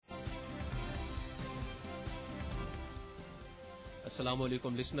Assalamu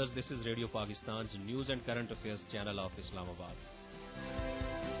alaikum listeners, this is Radio Pakistan's news and current affairs channel of Islamabad.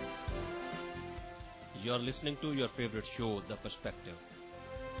 You are listening to your favorite show, The Perspective.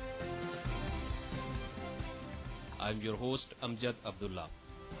 I am your host, Amjad Abdullah.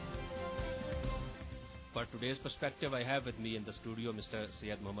 For today's perspective, I have with me in the studio Mr.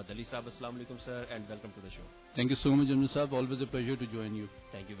 Syed Muhammad Ali Saab. Assalamu alaikum sir, and welcome to the show. Thank you so much, Amjad Saab. Always a pleasure to join you.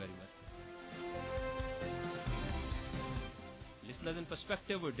 Thank you very much. Listeners, in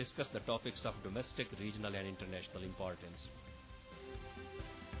Perspective, we discuss the topics of domestic, regional and international importance.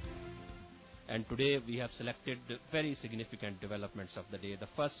 And today we have selected very significant developments of the day. The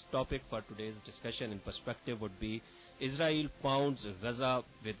first topic for today's discussion in Perspective would be Israel pounds Gaza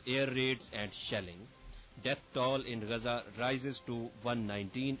with air raids and shelling. Death toll in Gaza rises to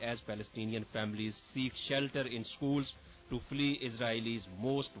 119 as Palestinian families seek shelter in schools to flee Israelis'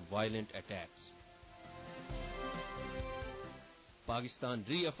 most violent attacks. Pakistan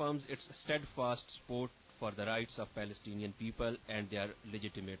reaffirms its steadfast support for the rights of Palestinian people and their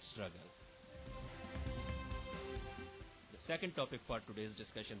legitimate struggle. The second topic for today's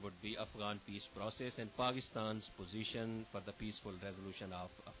discussion would be Afghan peace process and Pakistan's position for the peaceful resolution of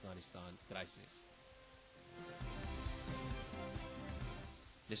Afghanistan crisis.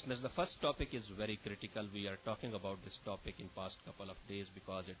 Listeners, the first topic is very critical. We are talking about this topic in past couple of days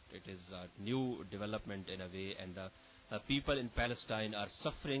because it is a new development in a way, and the people in Palestine are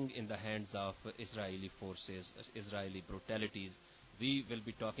suffering in the hands of Israeli forces, Israeli brutalities. We will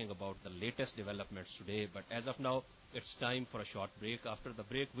be talking about the latest developments today, but as of now, it's time for a short break. After the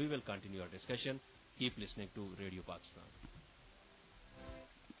break, we will continue our discussion. Keep listening to Radio Pakistan.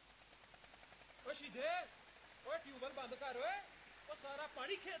 Tubewell बंद कर ओए वो सारा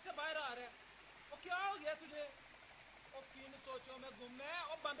पानी खेत से बाहर आ रहा है वो क्या हो गया तुझे वो किन सोचों में गुम है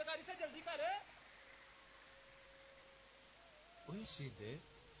और बंद कर इसे जल्दी कर ओए सीधे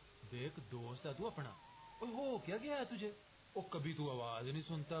देख दोस्त है तू अपना ओए हो क्या गया है तुझे ओ कभी तू आवाज नहीं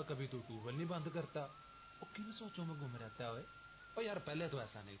सुनता कभी तू ट्यूबवेल नहीं बंद करता ओ किन सोचों में गुम रहता है ओ यार पहले तो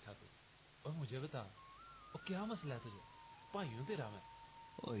ऐसा नहीं था तू ओ मुझे बता ओ क्या मसला है तुझे भाइयों तेरा मैं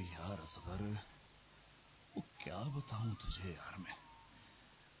ओ यार असगर वो क्या बताऊं तुझे यार, मैं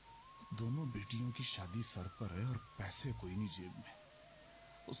दोनों बेटियों की शादी सर पर है और पैसे कोई नहीं जेब में।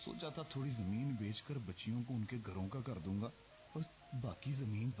 वो सोचा था थोड़ी जमीन बेचकर बच्चियों को उनके घरों का कर दूंगा और बाकी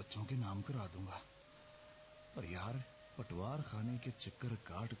जमीन बच्चों के नाम करा दूंगा, पर यार पटवार खाने के चक्कर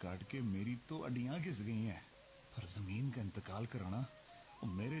काट काट के मेरी तो अड्डियां घिस गई हैं। पर जमीन का इंतकाल कराना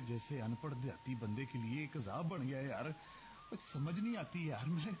मेरे जैसे अनपढ़ देहाती बंदे के लिए एक अजाब बन गया है यार। समझ नहीं आती यार,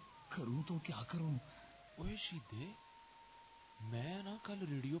 मैं करूं तो क्या करूं। ओए शीदे, मैं ना कल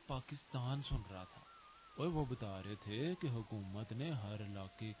रेडियो पाकिस्तान सुन रहा था। ओए वो बता रहे थे कि हुकूमत ने हर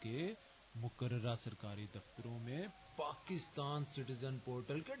इलाके के मुकर्ररा सरकारी दफ्तरों में पाकिस्तान सिटीजन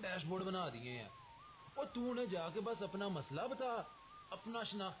पोर्टल के डैशबोर्ड बना दिए हैं। और तूने जाके बस अपना मसला बता, अपना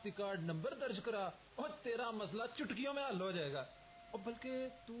शनाख्ती कार्ड नंबर दर्ज करा और तेरा मसला चुटकियों में हल हो जाएगा। और बल्कि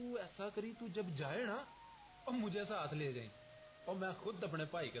तू ऐसा करी, तू जब जाए ना और मुझे साथ ले जाए और मैं खुद अपने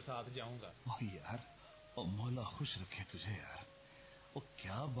भाई के साथ जाऊंगा। यार और मौला खुश रखे तुझे यार। वो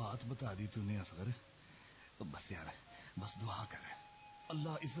क्या बात बता दी तूने असगर। बस यार, बस दुआ कर,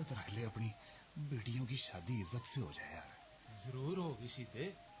 अल्लाह इज्जत रख ले अपनी बेटियों की शादी इज्जत से हो जाए यार। जरूर होगी शीते,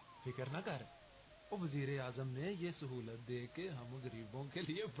 फिक्र न कर। वो वजीर आजम ने ये सहूलत दे के हम गरीबों के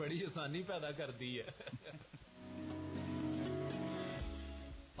लिए बड़ी आसानी पैदा कर दी है।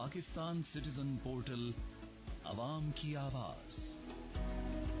 पाकिस्तान सिटीजन पोर्टल, अवाम की आवाज।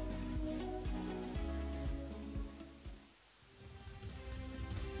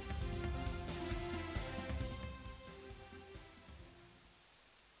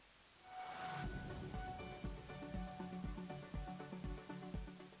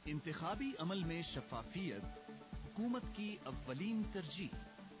 इंतखाबी अमल में शफाफियत हुकूमत की अव्वलीन तरजीह।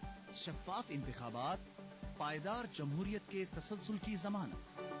 शफाफ इंतखाबात पायदार जमहूरियत के तसलसल की जमानत।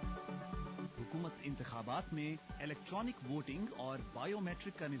 हुकूमत इंतखाबात में इलेक्ट्रॉनिक वोटिंग और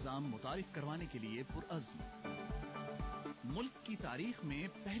बायोमेट्रिक का निजाम मुतारिफ करवाने के लिए पुरअज़्म। मुल्क की तारीख में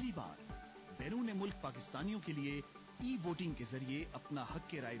पहली बार बैरून मुल्क पाकिस्तानियों के लिए ई वोटिंग के जरिए अपना हक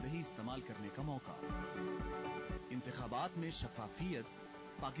के रायदही इस्तेमाल करने का मौका। इंतखाबात में शफाफियत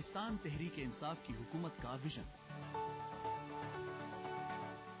पाकिस्तान तहरीक इंसाफ की हुकूमत का vision.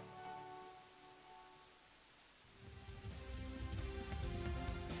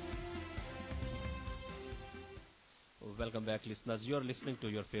 Welcome back, listeners. You are listening to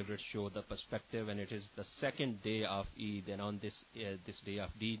your favorite show, The Perspective, and it is the second day of Eid. And on this day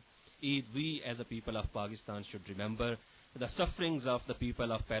of Eid, we as a people of Pakistan should remember the sufferings of the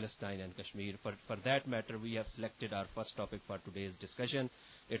people of Palestine and Kashmir. For that matter, we have selected our first topic for today's discussion.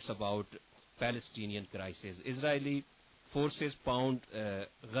 It's about Palestinian crisis. Israeli forces pound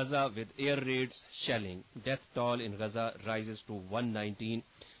Gaza with air raids, shelling. Death toll in Gaza rises to 119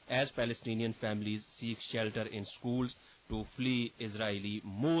 as Palestinian families seek shelter in schools to flee Israeli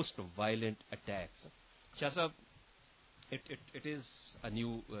most violent attacks. Shasab, it is a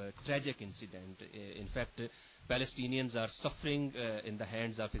new tragic incident. In fact, Palestinians are suffering in the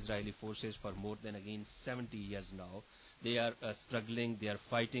hands of Israeli forces for more than 70 years now. They are struggling, they are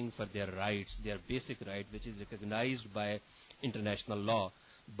fighting for their rights, their basic right, which is recognized by international law.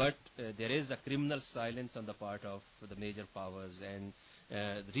 But there is a criminal silence on the part of the major powers, and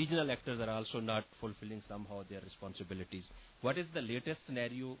the regional actors are also not fulfilling somehow their responsibilities. What is the latest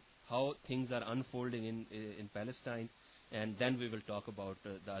scenario, how things are unfolding in Palestine? And then we will talk about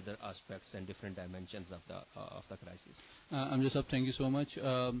the other aspects and different dimensions of the crisis. Amjad, thank you so much.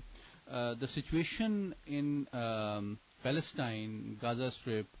 The situation in Palestine, Gaza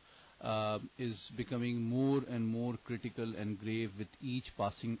Strip, is becoming more and more critical and grave with each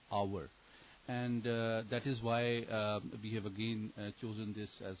passing hour. And that is why we have again chosen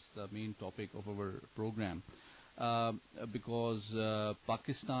this as the main topic of our program. Because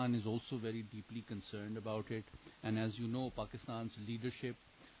Pakistan is also very deeply concerned about it. And as you know, Pakistan's leadership,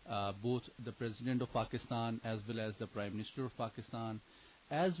 both the President of Pakistan as well as the Prime Minister of Pakistan,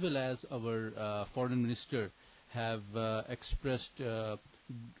 as well as our Foreign Minister, have expressed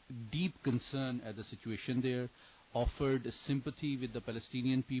deep concern at the situation there, offered sympathy with the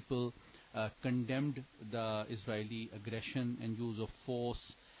Palestinian people, condemned the Israeli aggression and use of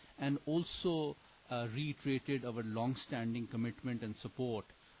force, and also reiterated our long-standing commitment and support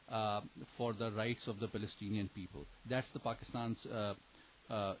for the rights of the Palestinian people. That's the Pakistan's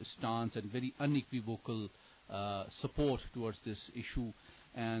stance and very unequivocal support towards this issue.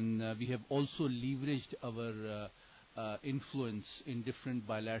 And we have also leveraged our influence in different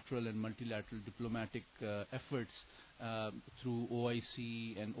bilateral and multilateral diplomatic efforts through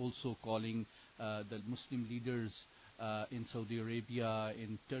OIC, and also calling the Muslim leaders in Saudi Arabia,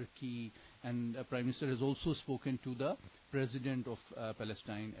 in Turkey, and Prime Minister has also spoken to the President of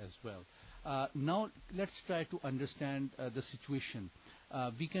Palestine as well. Now let's try to understand the situation.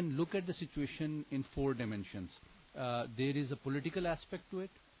 We can look at the situation in four dimensions. There is a political aspect to it,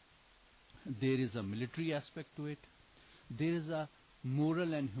 there is a military aspect to it, there is a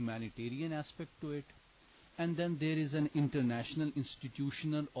moral and humanitarian aspect to it, and then there is an international,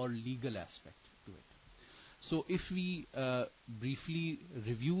 institutional or legal aspect to it. So if we briefly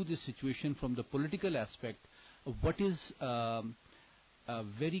review the situation from the political aspect, what is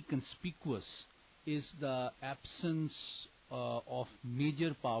very conspicuous is the absence of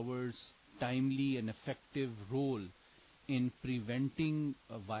major powers' timely and effective role in preventing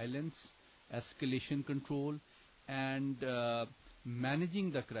violence, escalation control, and managing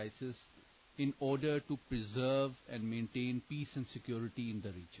the crisis in order to preserve and maintain peace and security in the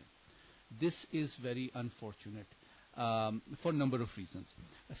region. This is very unfortunate for a number of reasons.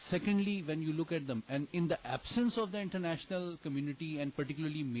 Secondly, when you look at them, and in the absence of the international community and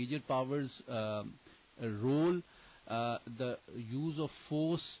particularly major powers' role, the use of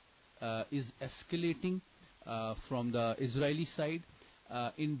force is escalating from the Israeli side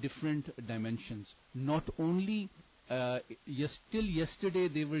in different dimensions. Not only till yesterday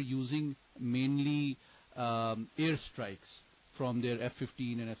they were using mainly airstrikes from their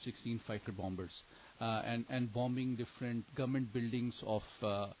F-15 and F-16 fighter bombers and bombing different government buildings of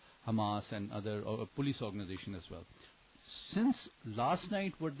Hamas and other police organizations as well. Since last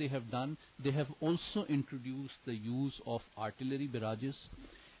night, what they have done, they have also introduced the use of artillery barrages,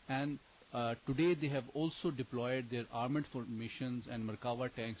 and today they have also deployed their armored formations and Merkava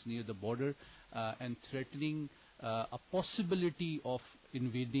tanks near the border and threatening a possibility of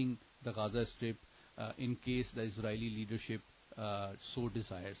invading the Gaza Strip in case the Israeli leadership so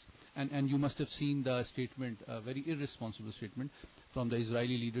desires. And you must have seen the statement, a very irresponsible statement from the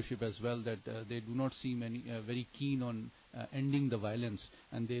Israeli leadership as well, that they do not seem very keen on ending the violence,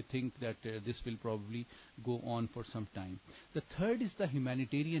 and they think that this will probably go on for some time. The third is the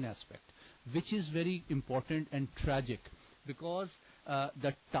humanitarian aspect, which is very important and tragic, because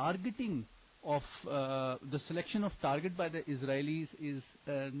the targeting of the selection of target by the Israelis is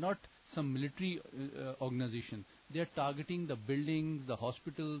not some military organization. They are targeting the buildings, the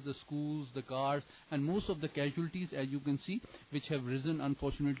hospitals, the schools, the cars, and most of the casualties, as you can see, which have risen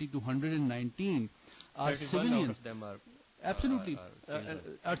unfortunately to 119, are civilians. Out of them are absolutely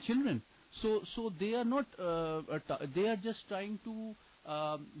are children. So they are not. They are just trying to.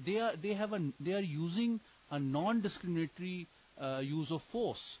 They are using a non-discriminatory use of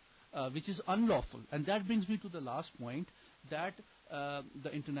force, which is unlawful. And that brings me to the last point, that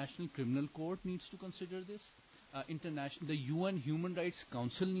the International Criminal Court needs to consider this. The UN Human Rights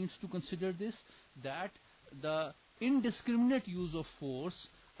Council needs to consider this, that the indiscriminate use of force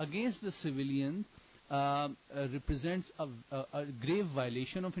against the civilian represents a grave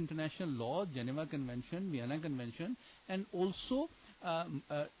violation of international law, Geneva Convention, Vienna Convention, and also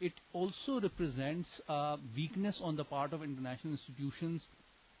it also represents a weakness on the part of international institutions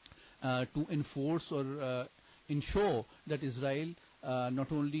to enforce or ensure that Israel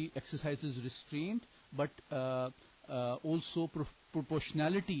not only exercises restraint but also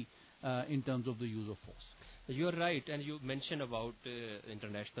proportionality in terms of the use of force. You're right, and you mentioned about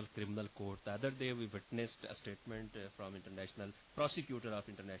International Criminal Court. The other day we witnessed a statement from International Prosecutor of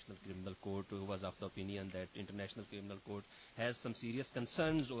International Criminal Court, who was of the opinion that International Criminal Court has some serious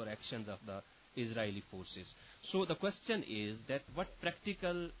concerns over actions of the Israeli forces. So the question is that what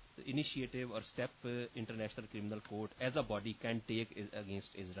practical initiative or step International Criminal Court as a body can take against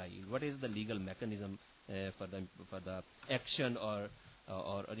Israel? What is the legal mechanism for the action or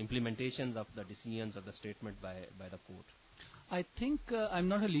implementations of the decisions of the statement by the court? I think I'm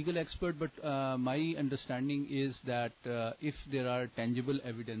not a legal expert, but my understanding is that if there are tangible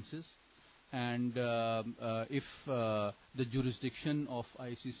evidences and if the jurisdiction of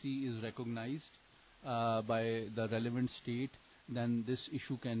ICC is recognized by the relevant state, then this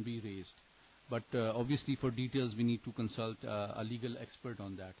issue can be raised. But obviously for details we need to consult a legal expert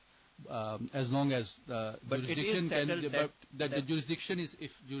on that. As long as the jurisdiction the jurisdiction is,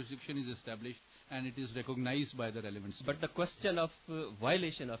 if jurisdiction is established and it is recognized by the relevant state. But the question of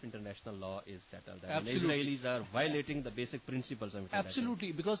violation of international law is settled. I mean, Israelis are violating the basic principles of international law.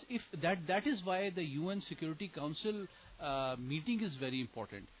 Absolutely, because if that is why the UN Security Council meeting is very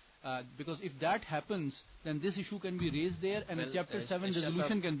important. Because if that happens, then this issue can be raised there and a Chapter 7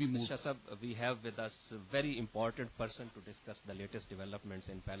 resolution can be moved. Shah, we have with us a very important person to discuss the latest developments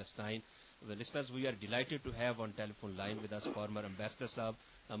in Palestine. The listeners, we are delighted to have on telephone line with us former Ambassador Saab,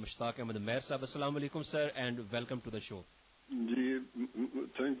 Mushtaq Ahmed Mer Saab. Assalamu alaikum, sir, and welcome to the show.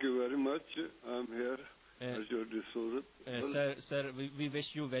 Thank you very much. I'm here at your disposal. Sir, we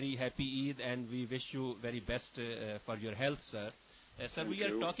wish you very happy Eid and we wish you very best for your health, sir. Sir, we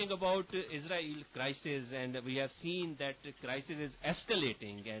are talking about Israel crisis, and we have seen that crisis is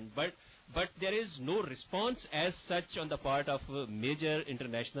escalating, but there is no response as such on the part of major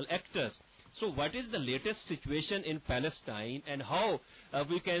international actors. So what is the latest situation in Palestine, and how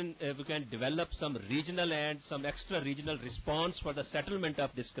we can develop some regional and some extra regional response for the settlement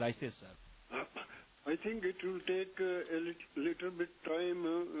of this crisis, sir? I think it will take a little bit time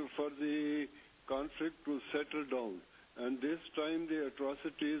for the conflict to settle down. And this time the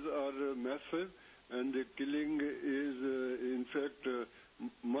atrocities are massive, and the killing is in fact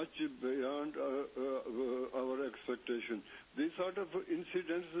much beyond our expectation. These sort of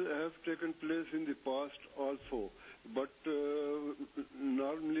incidents have taken place in the past also, but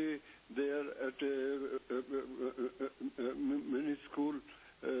normally they are at a minuscule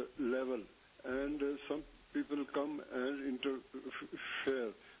level, and some people come and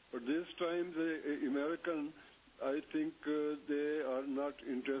interfere. But this time the American, I think they are not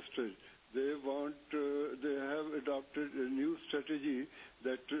interested. They have adopted a new strategy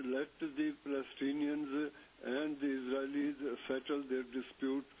that let the Palestinians and the Israelis settle their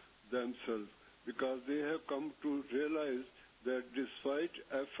dispute themselves, because they have come to realize that despite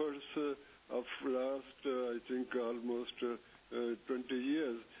efforts of last, I think, almost 20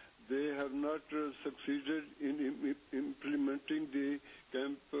 years, they have not succeeded in implementing the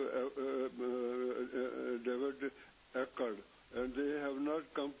Camp David Accord, and they have not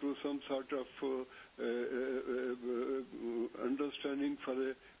come to some sort of understanding for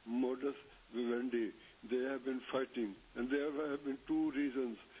a modus vivendi. They have been fighting, and there have been two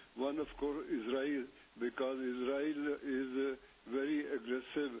reasons. One, of course, Israel, because Israel is very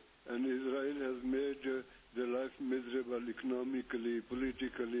aggressive, and Israel has made their life miserable economically,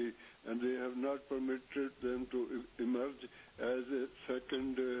 politically, and they have not permitted them to emerge as a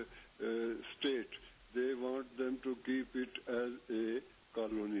second state. They want them to keep it as a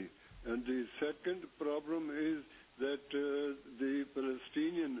colony. And the second problem is that the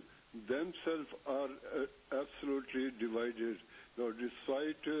Palestinians themselves are absolutely divided. Now,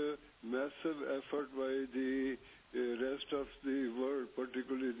 despite massive effort by the rest of the world,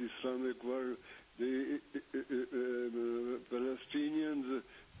 particularly the Islamic world, the Palestinians,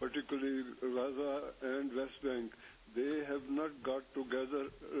 particularly Gaza and West Bank, they have not got together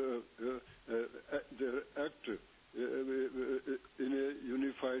their act in a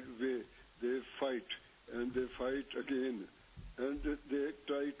unified way. They fight, and they fight again. And they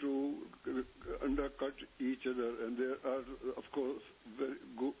try to undercut each other, and there are, of course,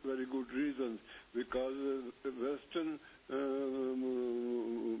 very good reasons, because Western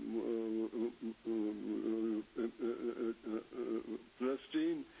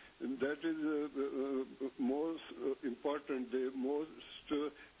Palestine, that is most important. The most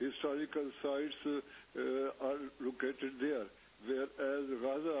historical sites are located there, whereas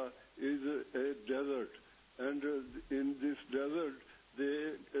Gaza is a desert. And in this desert,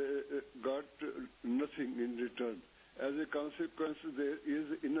 they got nothing in return. As a consequence, there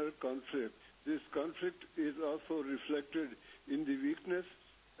is inner conflict. This conflict is also reflected in the weakness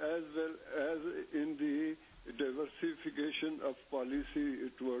as well as in the diversification of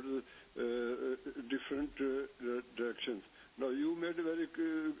policy towards different directions. Now, you made a very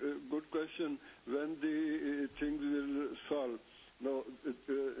good question when the things will solve. Now,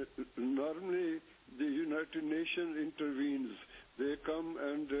 normally the United Nations intervenes. They come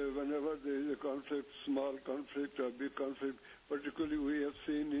and whenever there is a conflict, small conflict or big conflict, particularly we have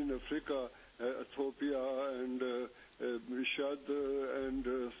seen in Africa, Ethiopia and Chad and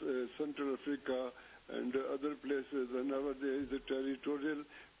Central Africa and other places, whenever there is a territorial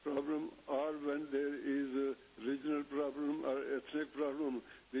problem or when there is a regional problem or ethnic problem,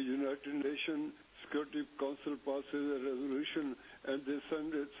 the United Nations Security Council passes a resolution and they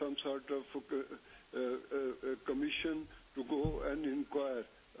send some sort of commission to go and inquire.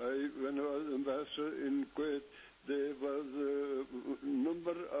 When I was ambassador in Kuwait, there was a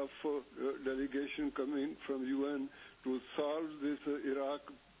number of delegation coming from UN to solve this Iraq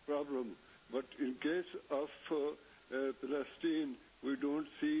problem. But in case of Palestine, we don't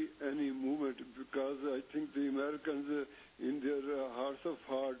see any movement, because I think the Americans, in their hearts of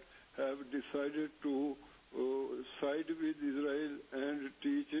heart, have decided to side with Israel and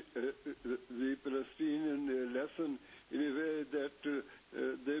teach the Palestinian a lesson in a way that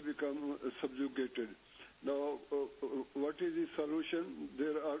they become subjugated. Now, what is the solution?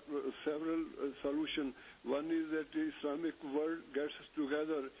 There are several solutions. One is that the Islamic world gets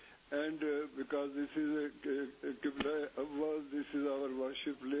together, and because this is a Qibla Awwal, this is our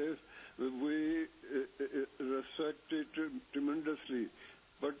worship place, we respect it tremendously.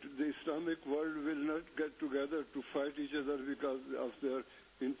 But the Islamic world will not get together to fight each other because of their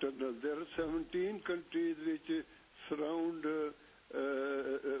internal. There are 17 countries which surround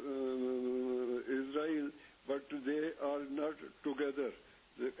Israel, but they are not together.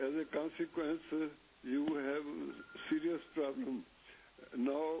 As a consequence, you have serious problem.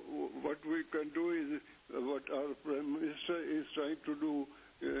 Now, what we can do is, what our Prime Minister is trying to do,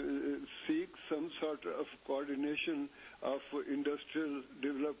 seek some sort of coordination of industrial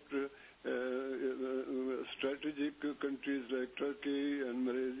developed strategic countries like Turkey and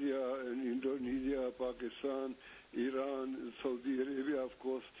Malaysia and Indonesia, Pakistan, Iran, Saudi Arabia, of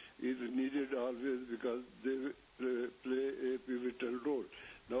course, is needed always because they play a pivotal role.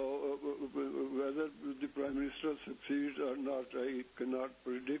 Now, whether the Prime Minister succeeds or not, I cannot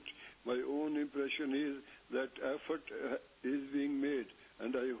predict. My own impression is that effort is being made,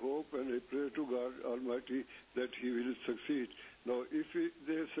 and I hope and I pray to God Almighty that he will succeed. Now, if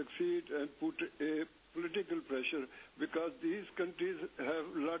they succeed and put a political pressure, because these countries have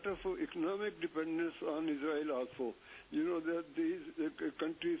a lot of economic dependence on Israel also. You know that these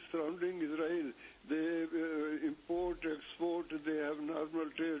countries surrounding Israel, they import, export, they have normal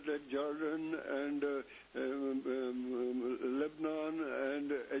trade like Jordan and Lebanon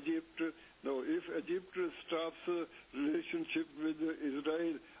and Egypt. Now, if Egypt stops relationship with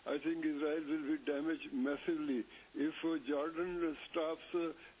Israel, I think Israel will be damaged massively. If Jordan stops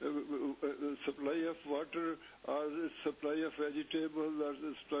supply of water or supply of vegetables or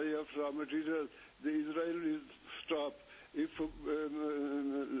the supply of raw materials, the Israel will stop. If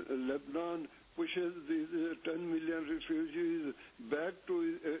Lebanon pushes these 10 million refugees back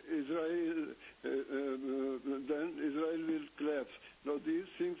to Israel, then Israel will collapse. Now, these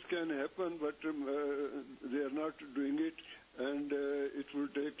things can happen, but they are not doing it, and it will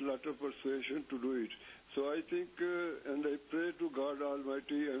take a lot of persuasion to do it. So I think, and I pray to God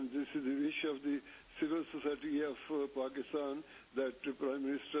Almighty, and this is the wish of the civil society of Pakistan, that Prime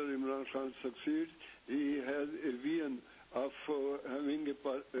Minister Imran Khan succeeds. He has a vision of having a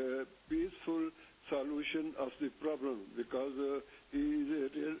peaceful solution of the problem, because he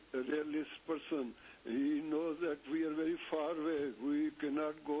is a realist person. He knows that we are very far away. We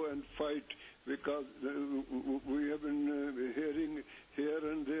cannot go and fight, because we have been hearing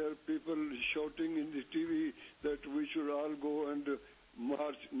here and there people shouting in the TV that we should all go and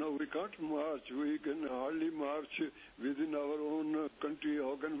march. No, we can't march. We can hardly march within our own country.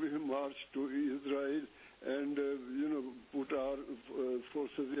 How can we march to Israel and, put our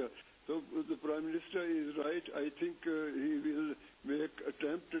forces here? So the Prime Minister is right. I think he will make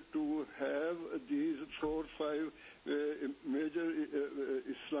attempt to have these 4 or 5 major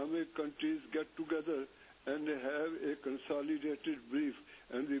Islamic countries get together and have a consolidated brief.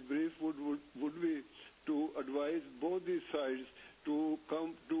 And the brief would be to advise both these sides to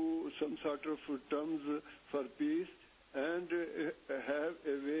come to some sort of terms for peace and have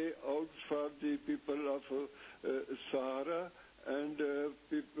a way out for the people of Sahara, and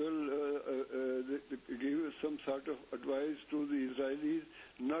people give some sort of advice to the Israelis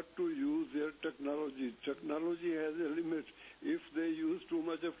not to use their technology. Technology has a limit. If they use too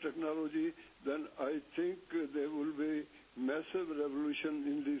much of technology, then I think there will be massive revolution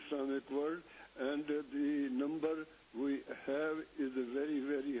in the Islamic world, and the number we have is very,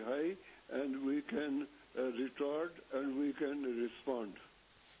 very high, and we can retort and we can respond.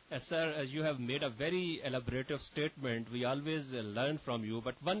 Sir, you have made a very elaborative statement. We always learn from you.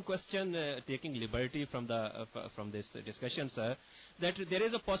 But one question, taking liberty from this discussion, sir, that there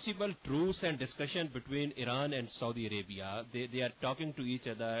is a possible truce and discussion between Iran and Saudi Arabia. They are talking to each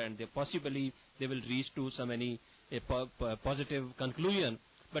other, and they will reach to positive conclusion.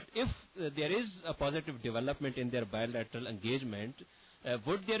 But if there is a positive development in their bilateral engagement,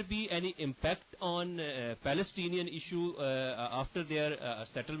 would there be any impact on Palestinian issue after their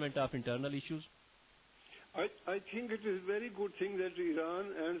settlement of internal issues? I think it is a very good thing that Iran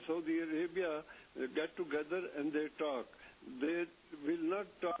and Saudi Arabia get together and they talk. They will not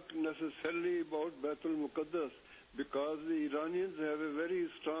talk necessarily about Baitul Muqaddas, because the Iranians have a very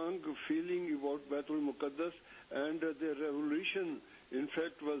strong feeling about Baitul Muqaddas, and their revolution, in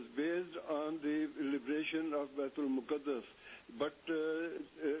fact, was based on the liberation of Baitul Muqaddas. But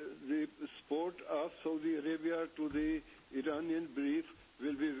the support of Saudi Arabia to the Iranian brief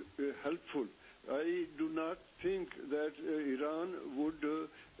will be helpful. I do not think that Iran would,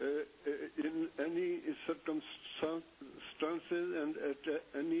 in any circumstances and at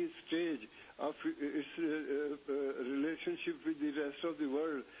any stage of its relationship with the rest of the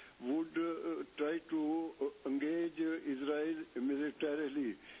world, would try to engage Israel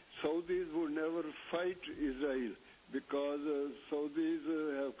militarily. Saudis would never fight Israel, because Saudis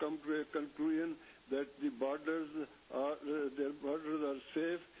have come to a conclusion that their borders are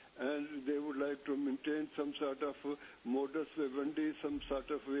safe, and they would like to maintain some sort of modus vivendi, some sort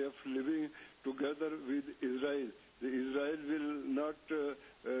of way of living together with Israel. Israel will not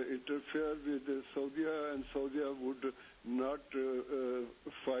interfere with Saudi, and Saudi would not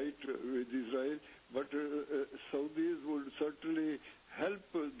fight with Israel, but Saudis would certainly help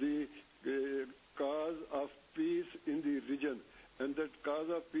the cause of peace in the region. And that cause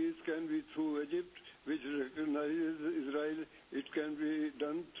of peace can be through Egypt, which recognizes Israel. It can be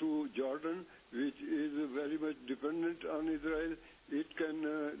done through Jordan, which is very much dependent on Israel. It can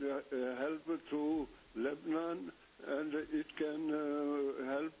help through Lebanon, and it can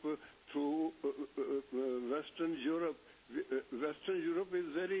help through Western Europe. Western Europe is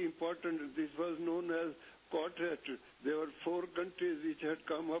very important. This was known as Quartet. There were 4 countries which had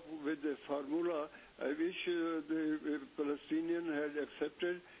come up with a formula. I wish the Palestinians had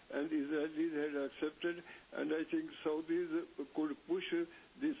accepted and Israelis had accepted, and I think Saudis could push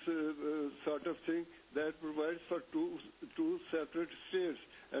this sort of thing that provides for two separate states,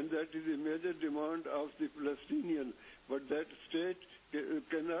 and that is a major demand of the Palestinians. But that state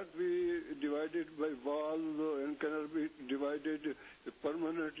cannot be divided by walls and cannot be divided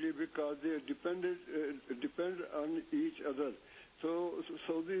permanently, because they depend on each other. So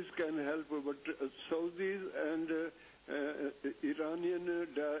Saudis can help, but Saudis and Iranian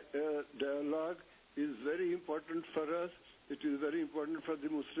dialogue is very important for us. It is very important for the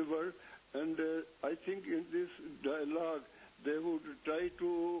Muslim world, and I think in this dialogue they would try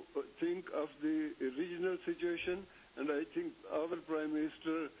to think of the regional situation, and I think our Prime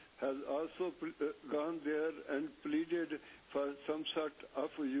Minister has also gone there and pleaded for some sort of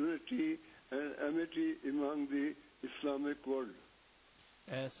unity and amity among the Islamic world.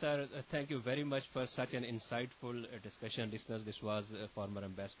 Sir, thank you very much for such an insightful discussion. Listeners, this was former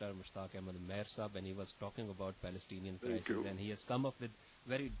Ambassador Mushtaq Ahmed Mehr Sahab, and he was talking about Palestinian crisis, and he has come up with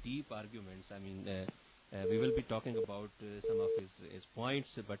very deep arguments. I mean, we will be talking about some of his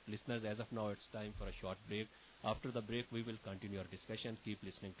points, but listeners, as of now, it's time for a short break. After the break, we will continue our discussion. Keep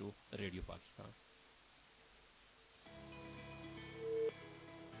listening to Radio Pakistan.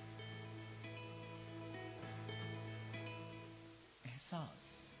 एहसास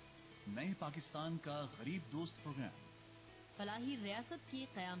नए पाकिस्तान का गरीब दोस्त programme Falahi रियासत के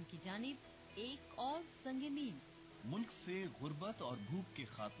क़याम की जानिब एक और संग मील। मुल्क से गुर्बत और भूख के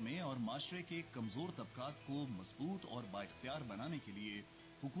खात्मे और माशरे के कमजोर तबकात को मजबूत और बाइख्तियार बनाने के लिए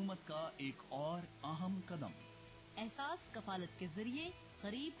हुकूमत का एक और अहम कदम। एहसास कफालत के जरिए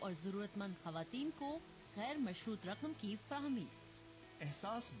गरीब और जरूरतमंद खवातीन को गैर मशरूत रकम की फराहमी।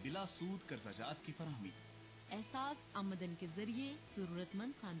 एहसास बिला सूद कर्जाजात की फराहमी। एहसास आमदन के जरिए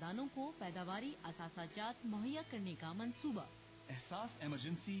जरूरतमंद खानदानों को पैदावारी असासाजात मुहैया करने का मंसूबा। एहसास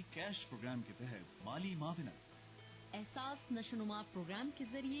इमरजेंसी कैश प्रोग्राम के तहत माली माविनत। एहसास नशोनुमा प्रोग्राम के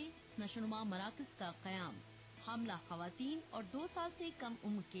जरिए नशोनुमा मराकज का कयाम। हामला खवातीन और 2 साल से कम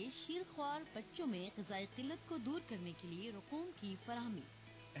उम्र के शीरख्वार बच्चों में ग़िज़ाई किल्लत को दूर करने के लिए रकूम की फराहमी।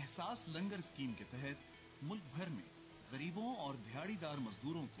 एहसास लंगर स्कीम के तहत मुल्क भर में गरीबों और दिहाड़ीदार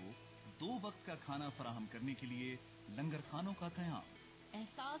मजदूरों को 2 वक्त का खाना फराहम करने के लिए लंगर खानों का कयाम।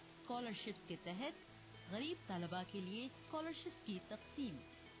 एहसास स्कॉलरशिप के तहत गरीब तालबा के लिए स्कॉलरशिप की तकसीम।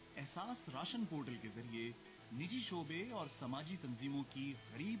 एहसास राशन पोर्टल के जरिए निजी शोबे और समाजी तंजीमों की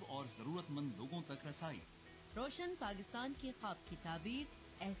गरीब और जरूरतमंद लोगों तक रसाई। रोशन पाकिस्तान के ख्वाब की ताबीर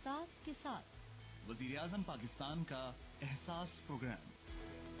एहसास के साथ। वज़ीर आज़म पाकिस्तान का एहसास programme.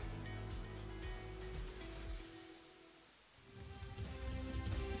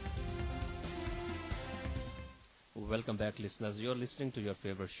 Welcome back, listeners. You're listening to your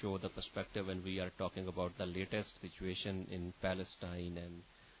favorite show, The Perspective, and we are talking about the latest situation in Palestine.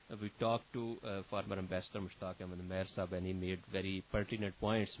 And we talked to former Ambassador Mushtaq Ahmed Mehr Sahab, and he made very pertinent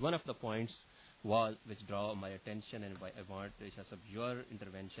points. One of the points was, which draw my attention, and I want your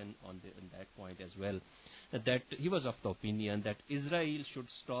intervention on that point as well, that he was of the opinion that Israel should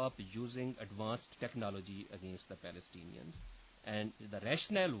stop using advanced technology against the Palestinians. And the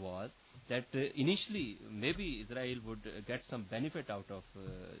rationale was that initially maybe Israel would get some benefit out of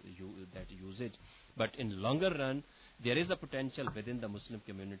that usage, but in longer run there is a potential within the Muslim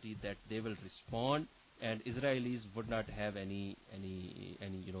community that they will respond, and Israelis would not have any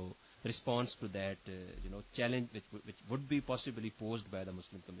response to that challenge which would be possibly posed by the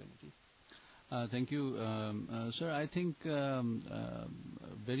Muslim community. Thank you, sir. I think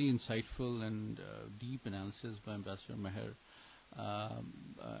very insightful and deep analysis by Ambassador Meher.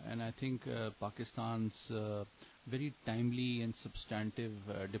 And I think Pakistan's very timely and substantive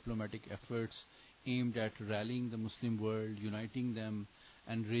diplomatic efforts aimed at rallying the Muslim world, uniting them,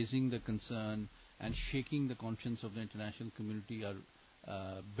 and raising the concern and shaking the conscience of the international community are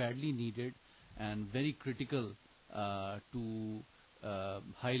badly needed and very critical to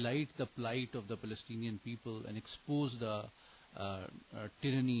highlight the plight of the Palestinian people and expose the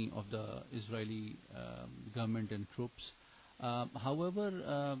tyranny of the Israeli government and troops. However,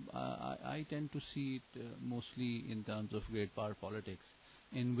 I tend to see it mostly in terms of great power politics,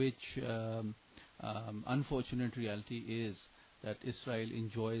 in which unfortunate reality is that Israel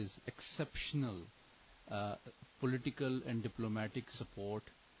enjoys exceptional political and diplomatic support,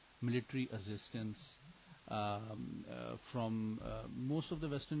 military assistance from most of the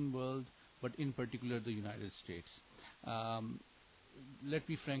Western world, but in particular the United States. Let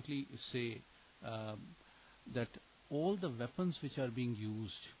me frankly say that all the weapons which are being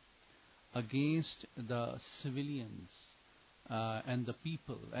used against the civilians and the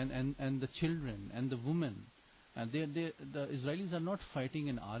people and the children and the women, the Israelis are not fighting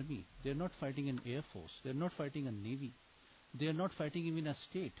an army, they are not fighting an air force, they are not fighting a navy, they are not fighting even a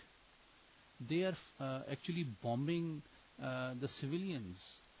state. They are actually bombing the civilians.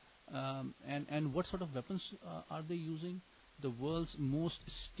 And what sort of weapons are they using? The world's most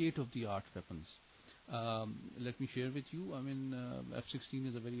state-of-the-art weapons. Let me share with you. I mean, F-16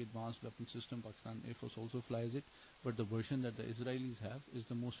 is a very advanced weapon system. Pakistan Air Force also flies it. But the version that the Israelis have is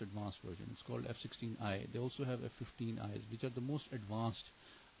the most advanced version. It's called F-16I. They also have F-15Is, which are the most advanced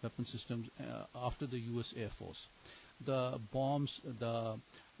weapon systems after the U.S. Air Force. The bombs, the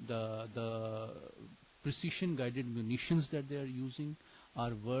precision-guided munitions that they are using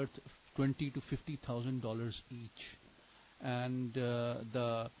are worth $20,000 to $50,000 each. And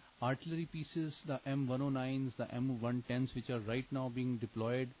the artillery pieces, the M109s, the M110s, which are right now being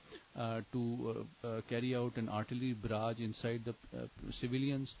deployed to carry out an artillery barrage inside the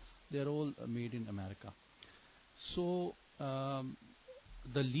civilians, they are all made in America. So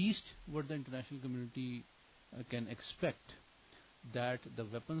the least what the international community can expect, that the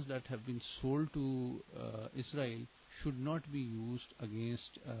weapons that have been sold to Israel should not be used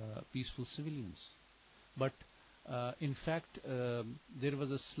against peaceful civilians. But in fact, there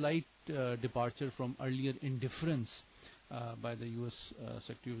was a slight departure from earlier indifference by the U.S.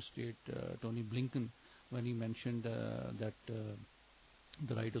 Secretary of State Tony Blinken when he mentioned that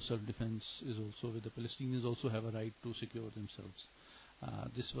The right of self-defense is also with the Palestinians also have a right to secure themselves.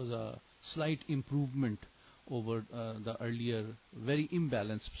 This was a slight improvement over the earlier very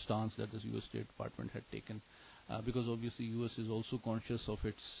imbalanced stance that the U.S. State Department had taken, because obviously U.S. is also conscious of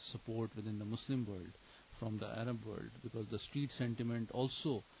its support within the Muslim world from the Arab world, because the street sentiment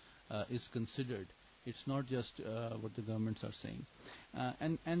also is considered. It's not just what the governments are saying.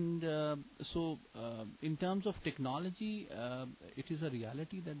 So in terms of technology, it is a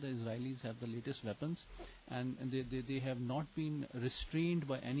reality that the Israelis have the latest weapons, and they have not been restrained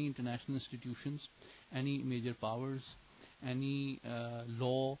by any international institutions, any major powers, any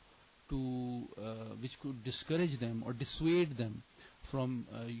law to which could discourage them or dissuade them from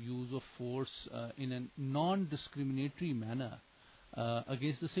use of force in a non-discriminatory manner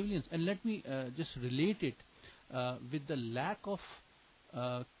against the civilians. And let me just relate it with the lack of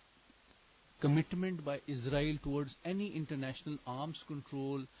commitment by Israel towards any international arms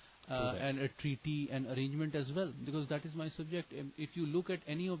control and a treaty and arrangement as well, because that is my subject. If you look at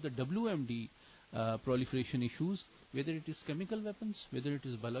any of the WMD proliferation issues, whether it is chemical weapons, whether it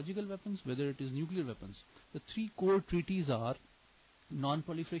is biological weapons, whether it is nuclear weapons, the three core treaties are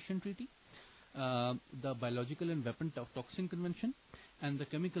Non-Proliferation Treaty, the Biological and Weapon Toxin Convention, and the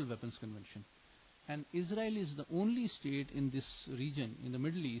Chemical Weapons Convention. And Israel is the only state in this region, in the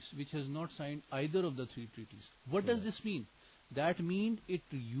Middle East, which has not signed either of the three treaties. What does this mean? That means it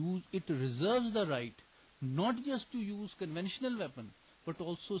reserves the right not just to use conventional weapons, but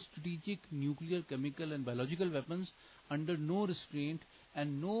also strategic nuclear, chemical and biological weapons under no restraint,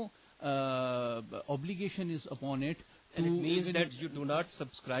 and no obligation is upon it. And it means that you do not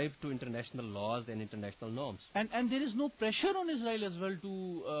subscribe to international laws and international norms. And there is no pressure on Israel as well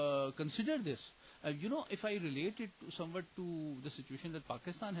to consider this. If I relate it somewhat to the situation that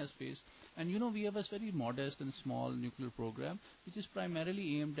Pakistan has faced, and we have a very modest and small nuclear program, which is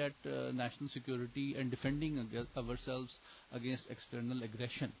primarily aimed at national security and defending ourselves against external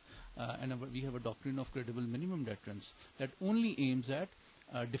aggression. And we have a doctrine of credible minimum deterrence that only aims at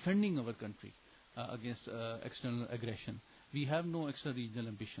defending our country against external aggression. We have no extra regional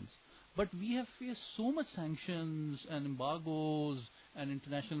ambitions. But we have faced so much sanctions and embargoes and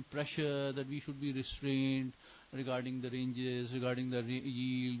international pressure that we should be restrained regarding the ranges, regarding the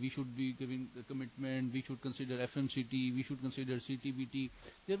yield. We should be giving the commitment. We should consider FMCT. We should consider CTBT.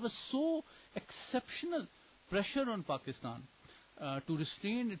 There was so exceptional pressure on Pakistan to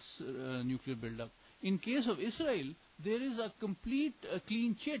restrain its nuclear buildup. In case of Israel, there is a complete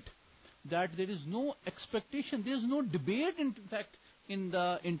clean chit, that there is no expectation, there is no debate, in fact, in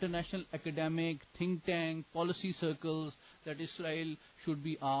the international academic, think tank, policy circles, that Israel should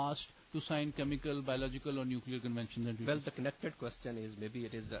be asked to sign chemical, biological or nuclear conventions. Well, the connected question is, maybe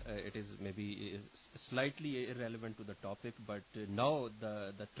it is slightly irrelevant to the topic, but now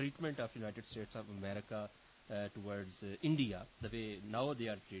the treatment of United States of America towards India, the way now they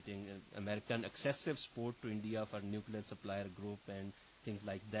are treating American excessive support to India for nuclear supplier group and things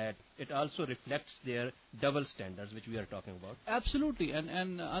like that, it also reflects their double standards, which we are talking about. Absolutely,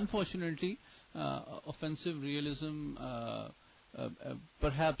 and unfortunately, offensive realism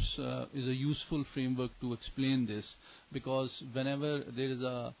perhaps is a useful framework to explain this, because whenever there is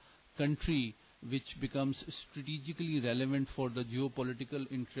a country which becomes strategically relevant for the geopolitical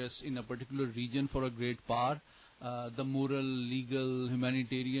interests in a particular region for a great power, the moral, legal,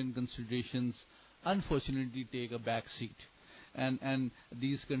 humanitarian considerations unfortunately take a back seat. And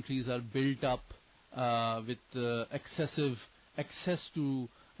these countries are built up with excessive access to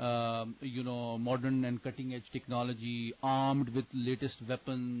modern and cutting edge technology, armed with latest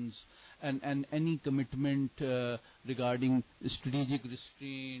weapons, and any commitment regarding strategic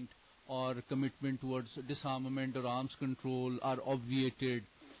restraint or commitment towards disarmament or arms control are obviated.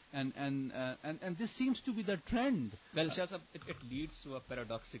 And this seems to be the trend. Well, Shah, it leads to a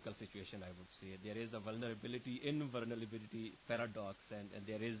paradoxical situation, I would say. There is a vulnerability in vulnerability paradox, and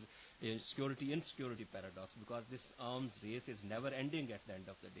there is a security-insecurity paradox, because this arms race is never ending at the end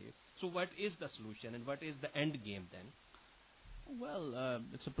of the day. So what is the solution, and what is the end game then? Well,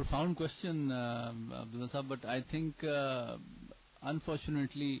 it's a profound question, Abdul Sahab, but I think,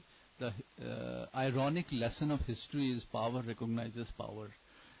 unfortunately, the ironic lesson of history is power recognizes power.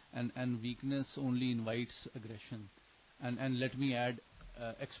 And weakness only invites aggression. And let me add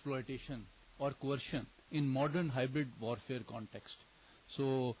exploitation or coercion in modern hybrid warfare context.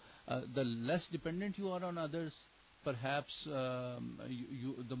 So the less dependent you are on others, perhaps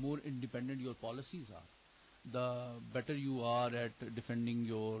the more independent your policies are, the better you are at defending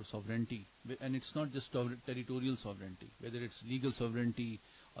your sovereignty. And it's not just territorial sovereignty, whether it's legal sovereignty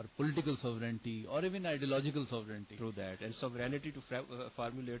or political sovereignty, or even ideological sovereignty. Through that, and sovereignty to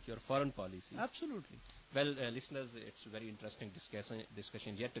formulate your foreign policy. Absolutely. Well, listeners, it's a very interesting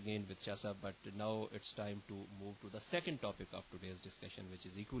discussion yet again with Shah, but now it's time to move to the second topic of today's discussion, which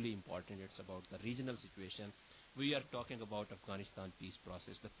is equally important. It's about the regional situation. We are talking about Afghanistan peace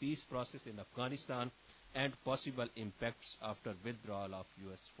process, the peace process in Afghanistan and possible impacts after withdrawal of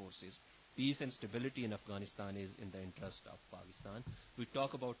U.S. forces. Peace and stability in Afghanistan is in the interest of Pakistan. We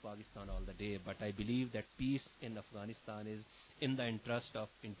talk about Pakistan all the day, but I believe that peace in Afghanistan is in the interest of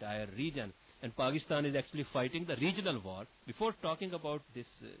entire region. And Pakistan is actually fighting the regional war. Before talking about this,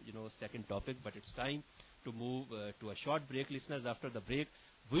 second topic, but it's time to move to a short break, listeners. After the break,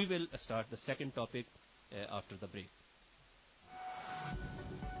 we will start the second topic after the break.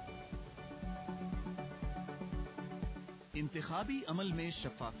 इंतखाबी अमल में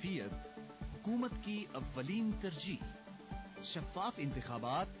शफाफियत हुकूमत की अव्वलीन तरजीह। शफाफ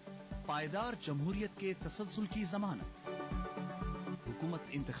इंतखाबात पायदार जमहूरियत के तसलसल की जमानत। हुकूमत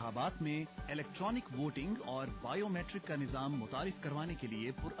इंतखाबात में इलेक्ट्रॉनिक वोटिंग और बायोमेट्रिक का निजाम मुतारिफ करवाने के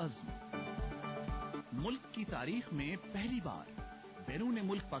लिए पुरअज़्म। मुल्क की तारीख में पहली बार बैरून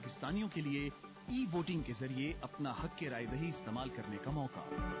मुल्क पाकिस्तानियों के लिए ई वोटिंग के जरिए अपना हक के रायदही इस्तेमाल करने का मौका।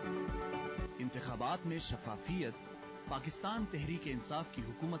 इंतखाबात में शफाफियत पाकिस्तान तहरीक इंसाफ की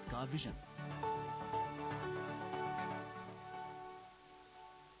हुकूमत का vision.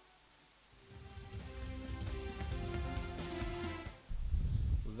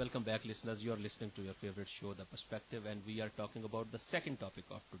 Welcome back, listeners. You are listening to your favorite show, The Perspective, and we are talking about the second topic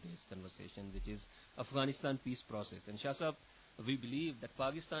of today's conversation, which is Afghanistan peace process. And Shah Sahab, we believe that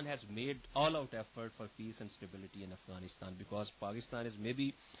Pakistan has made all-out effort for peace and stability in Afghanistan, because Pakistan is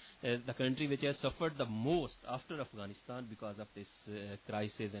maybe the country which has suffered the most after Afghanistan because of this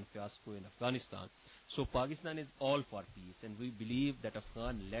crisis and fiasco in Afghanistan. So Pakistan is all for peace, and we believe that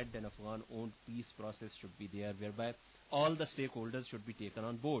Afghan-led and Afghan-owned peace process should be there, whereby all the stakeholders should be taken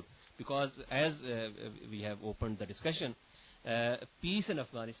on board. Because as we have opened the discussion, peace in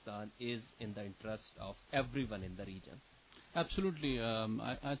Afghanistan is in the interest of everyone in the region. Absolutely.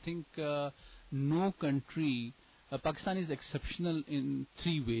 I think no country, Pakistan is exceptional in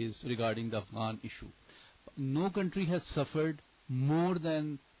three ways regarding the Afghan issue. No country has suffered more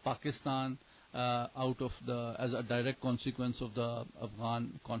than Pakistan as a direct consequence of the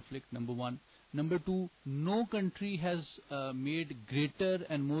Afghan conflict, number one. Number two, no country has made greater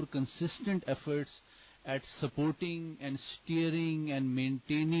and more consistent efforts at supporting and steering and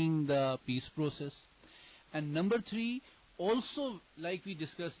maintaining the peace process. And number three, also, like we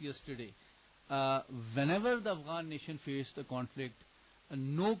discussed yesterday, whenever the Afghan nation faced a conflict,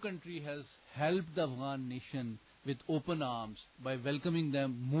 no country has helped the Afghan nation with open arms by welcoming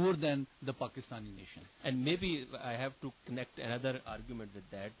them more than the Pakistani nation. And maybe I have to connect another argument with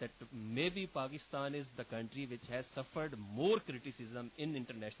that maybe Pakistan is the country which has suffered more criticism in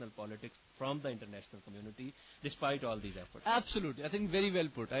international politics from the international community despite all these efforts. Absolutely. I think very well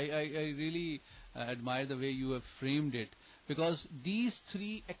put. I really admire the way you have framed it, because these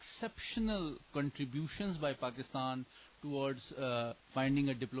three exceptional contributions by Pakistan towards finding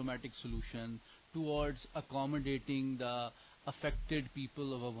a diplomatic solution, towards accommodating the affected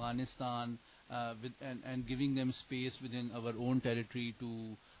people of Afghanistan and giving them space within our own territory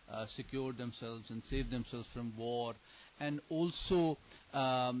to secure themselves and save themselves from war, and also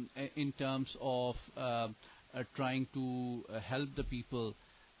in terms of trying to help the people.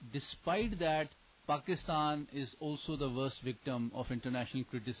 Despite that, Pakistan is also the worst victim of international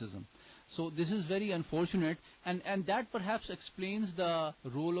criticism. So this is very unfortunate, and that perhaps explains the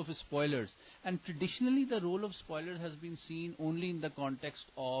role of spoilers. And traditionally the role of spoilers has been seen only in the context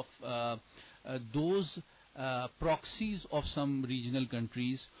of those proxies of some regional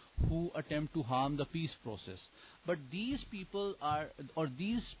countries who attempt to harm the peace process. But these people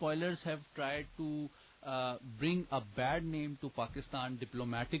these spoilers have tried to bring a bad name to Pakistan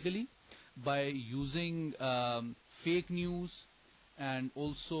diplomatically by using fake news, and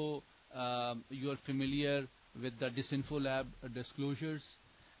also you are familiar with the Disinfo Lab disclosures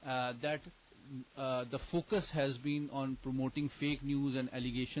that the focus has been on promoting fake news and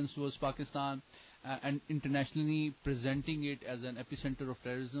allegations towards Pakistan and internationally presenting it as an epicenter of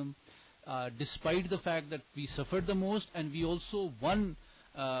terrorism, despite the fact that we suffered the most and we also won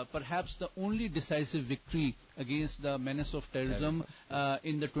perhaps the only decisive victory against the menace of terrorism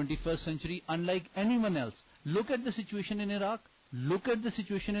in the 21st century, unlike anyone else. Look at the situation in Iraq. Look at the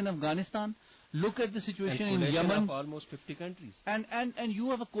situation in Afghanistan. Look at the situation and in Yemen. Of almost 50 countries. And you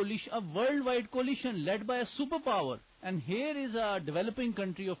have a coalition, a worldwide coalition led by a superpower. And here is a developing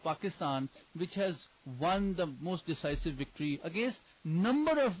country of Pakistan which has won the most decisive victory against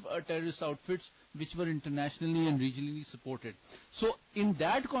number of terrorist outfits which were internationally and regionally supported. So in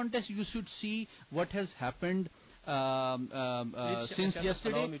that context, you should see what has happened since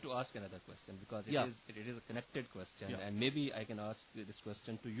yesterday. Allow me to ask another question, because it is a connected question, and maybe I can ask this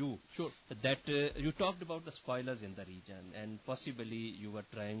question to you. Sure. That you talked about the spoilers in the region, and possibly you were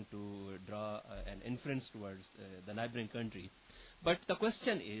trying to draw an inference towards the neighboring country. But the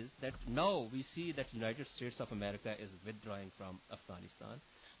question is that now we see that United States of America is withdrawing from Afghanistan.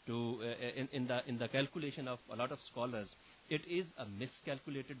 In the calculation of a lot of scholars, it is a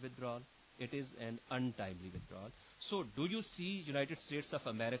miscalculated withdrawal. It is an untimely withdrawal. So do you see United States of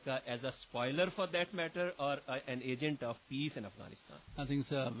America as a spoiler for that matter, or an agent of peace in Afghanistan? I think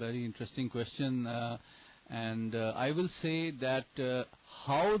it's a very interesting question. And I will say that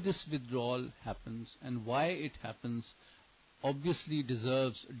how this withdrawal happens and why it happens obviously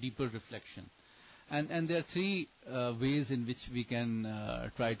deserves deeper reflection. And there are three ways in which we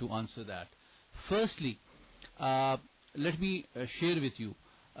can try to answer that. Firstly, let me share with you,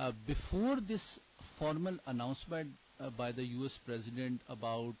 before this formal announcement by the U.S. President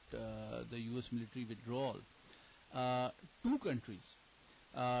about the U.S. military withdrawal, two countries,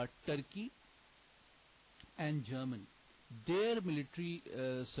 Turkey and Germany, their military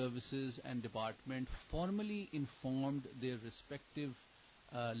services and department formally informed their respective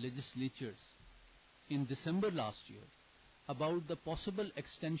legislatures in December last year about the possible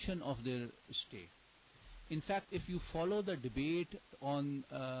extension of their stay. In fact, if you follow the debate on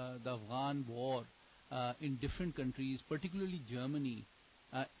the Afghan war in different countries, particularly Germany,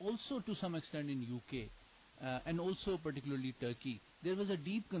 also to some extent in UK, and also particularly Turkey, there was a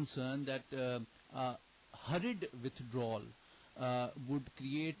deep concern that hurried withdrawal would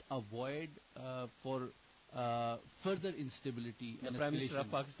create a void for further instability. The Prime Minister of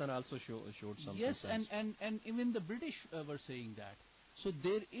Pakistan also showed some Yes, concerns. and even the British were saying that. So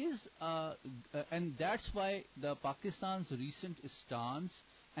there is, and that's why the Pakistan's recent stance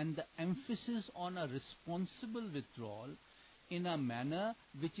and the emphasis on a responsible withdrawal in a manner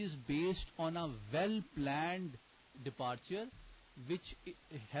which is based on a well-planned departure, which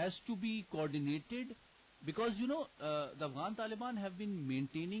has to be coordinated, because the Afghan Taliban have been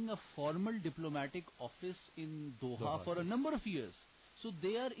maintaining a formal diplomatic office in Doha for a number of years. So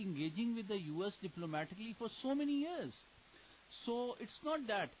they are engaging with the US diplomatically for so many years. So it's not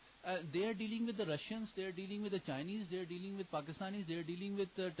that they are dealing with the Russians, they are dealing with the Chinese, they are dealing with Pakistanis, they are dealing with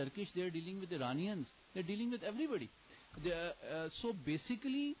Turkish, they are dealing with Iranians, they are dealing with everybody. So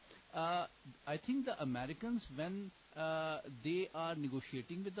basically, I think the Americans, when they are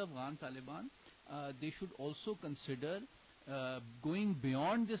negotiating with the Afghan Taliban, they should also consider going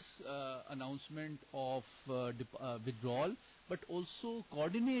beyond this announcement of withdrawal, but also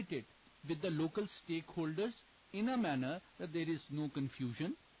coordinate it with the local stakeholders in a manner that there is no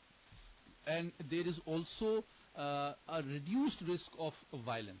confusion and there is also a reduced risk of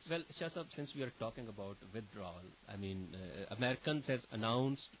violence. Well, Shahzab, since we are talking about withdrawal, I mean, Americans has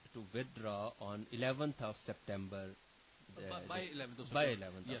announced to withdraw on 11th of September. By 11th of September. By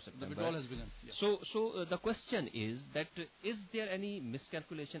 11th yes, of September. The withdrawal has begun. Yes. So the question is that is there any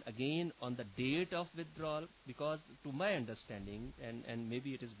miscalculation again on the date of withdrawal? Because to my understanding, and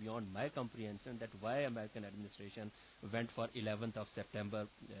maybe it is beyond my comprehension, that why American administration went for 11th of September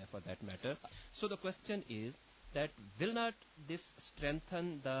for that matter. So the question is that will not this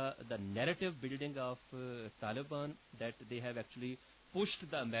strengthen the narrative building of Taliban, that they have actually pushed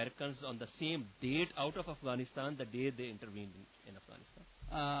the Americans on the same date out of Afghanistan, the day they intervened in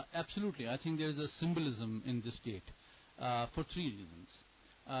Afghanistan? Absolutely. I think there is a symbolism in this date for three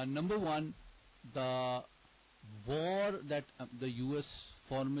reasons. Number one, the war that the U.S.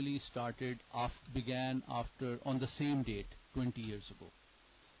 formally started began on the same date 20 years ago.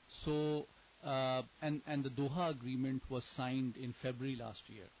 So, and the Doha Agreement was signed in February last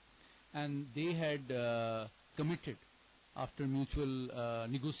year. And they had committed, after mutual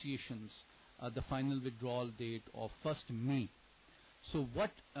negotiations, the final withdrawal date of 1st May. So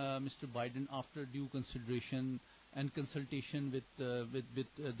what Mr. Biden, after due consideration and consultation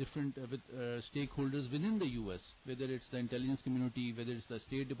with different stakeholders within the U.S., whether it's the intelligence community, whether it's the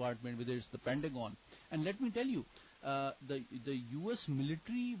State Department, whether it's the Pentagon, and let me tell you, the U.S.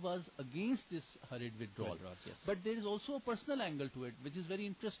 military was against this hurried withdrawal. Yes. But there is also a personal angle to it, which is very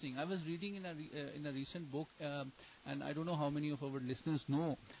interesting. I was reading in a recent book, and I don't know how many of our listeners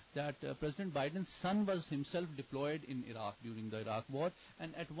know that President Biden's son was himself deployed in Iraq during the Iraq War,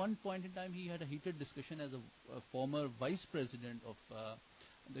 and at one point in time he had a heated discussion as a former vice president of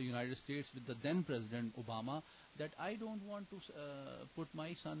the United States with the then President Obama, that I don't want to put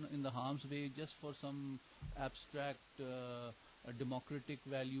my son in the harm's way just for some abstract democratic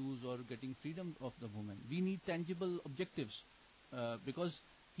values or getting freedom of the woman. We need tangible objectives, because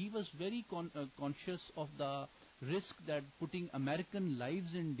he was very conscious of the risk that putting American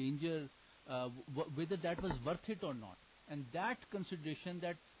lives in danger, whether that was worth it or not. And that consideration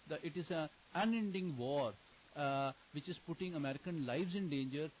that it is an unending war which is putting American lives in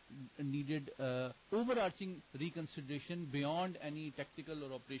danger needed overarching reconsideration beyond any tactical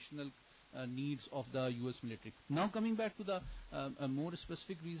or operational needs of the U.S. military. Now coming back to the more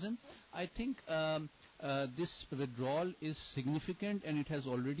specific reason, I think this withdrawal is significant and it has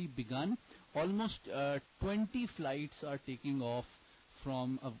already begun. Almost 20 flights are taking off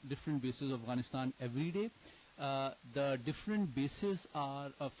from different bases of Afghanistan every day. The different bases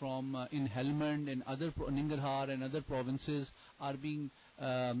are from in Helmand and other Nangarhar and other provinces are being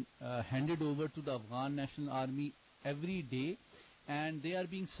handed over to the Afghan National Army every day, and they are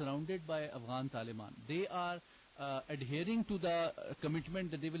being surrounded by Afghan Taliban. They are adhering to the commitment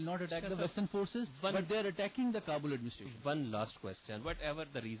that they will not attack the Western forces, but they are attacking the Kabul administration. One last question. Whatever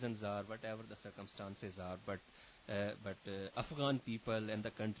the reasons are, whatever the circumstances are, but Afghan people and the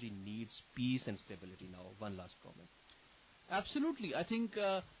country needs peace and stability now. One last comment. Absolutely. I think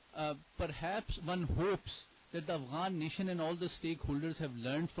perhaps one hopes that the Afghan nation and all the stakeholders have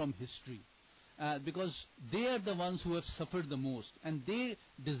learned from history, because they are the ones who have suffered the most and they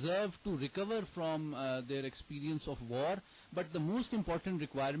deserve to recover from their experience of war. But the most important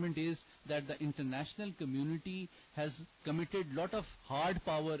requirement is that the international community has committed a lot of hard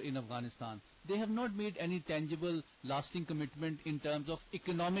power in Afghanistan. They have not made any tangible, lasting commitment in terms of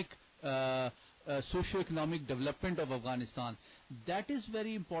economic, socio-economic development of Afghanistan. That is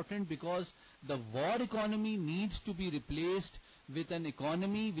very important because the war economy needs to be replaced with an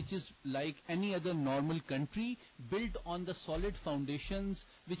economy which is like any other normal country, built on the solid foundations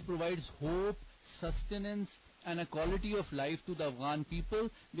which provides hope, sustenance and a quality of life to the Afghan people,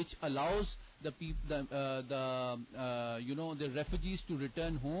 which allows the refugees to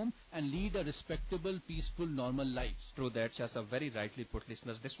return home and lead a respectable, peaceful, normal lives. True that, Shasa. Very rightly put,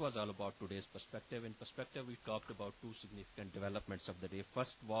 listeners. This was all about today's perspective. In perspective, we talked about two significant developments of the day.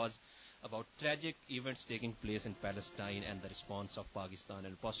 First was about tragic events taking place in Palestine and the response of Pakistan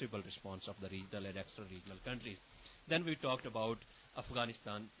and possible response of the regional and extra-regional countries. Then we talked about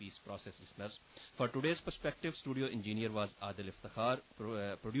Afghanistan peace process, listeners. For today's perspective, studio engineer was Adil Iftikhar,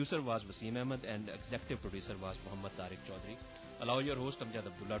 producer was Wasim Ahmed, and executive producer was Muhammad Tariq Chaudhry. Allow your host Amjad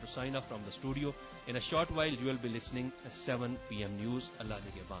Abdullah to sign off from the studio. In a short while, you will be listening to 7 p.m. news. Allah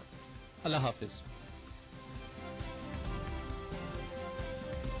Nigeban. Allah Hafiz.